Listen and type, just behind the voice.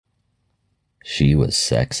She was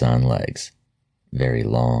sex on legs. Very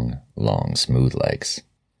long, smooth legs.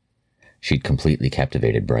 She'd completely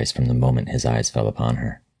captivated Bryce from the moment his eyes fell upon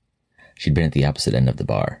her. She'd been at the opposite end of the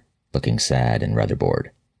bar, looking sad and rather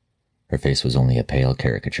bored. Her face was only a pale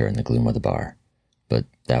caricature in the gloom of the bar, but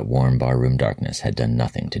that warm barroom darkness had done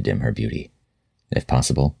nothing to dim her beauty. If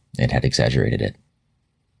possible, it had exaggerated it.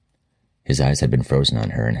 His eyes had been frozen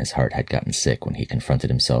on her, and his heart had gotten sick when he confronted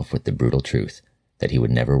himself with the brutal truth that he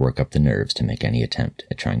would never work up the nerves to make any attempt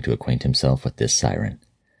at trying to acquaint himself with this siren.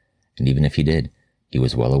 And even if he did, he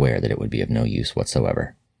was well aware that it would be of no use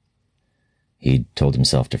whatsoever. He'd told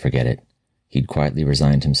himself to forget it. He'd quietly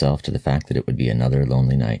resigned himself to the fact that it would be another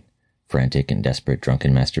lonely night, frantic and desperate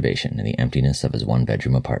drunken masturbation in the emptiness of his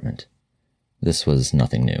one-bedroom apartment. This was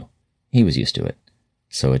nothing new. He was used to it,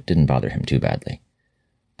 so it didn't bother him too badly.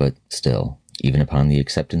 But still, even upon the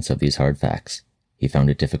acceptance of these hard facts, he found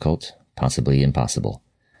it difficult, possibly impossible,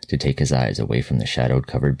 to take his eyes away from the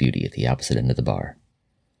shadowed-covered beauty at the opposite end of the bar.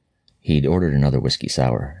 He'd ordered another whiskey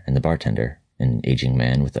sour, and the bartender, an aging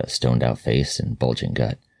man with a stoned-out face and bulging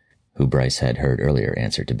gut, who Bryce had heard earlier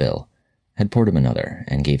answer to Bill, had poured him another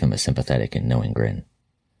and gave him a sympathetic and knowing grin.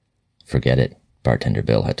 "Forget it," Bartender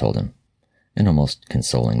Bill had told him, an almost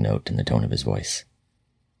consoling note in the tone of his voice.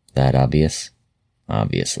 That obvious?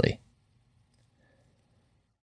 Obviously.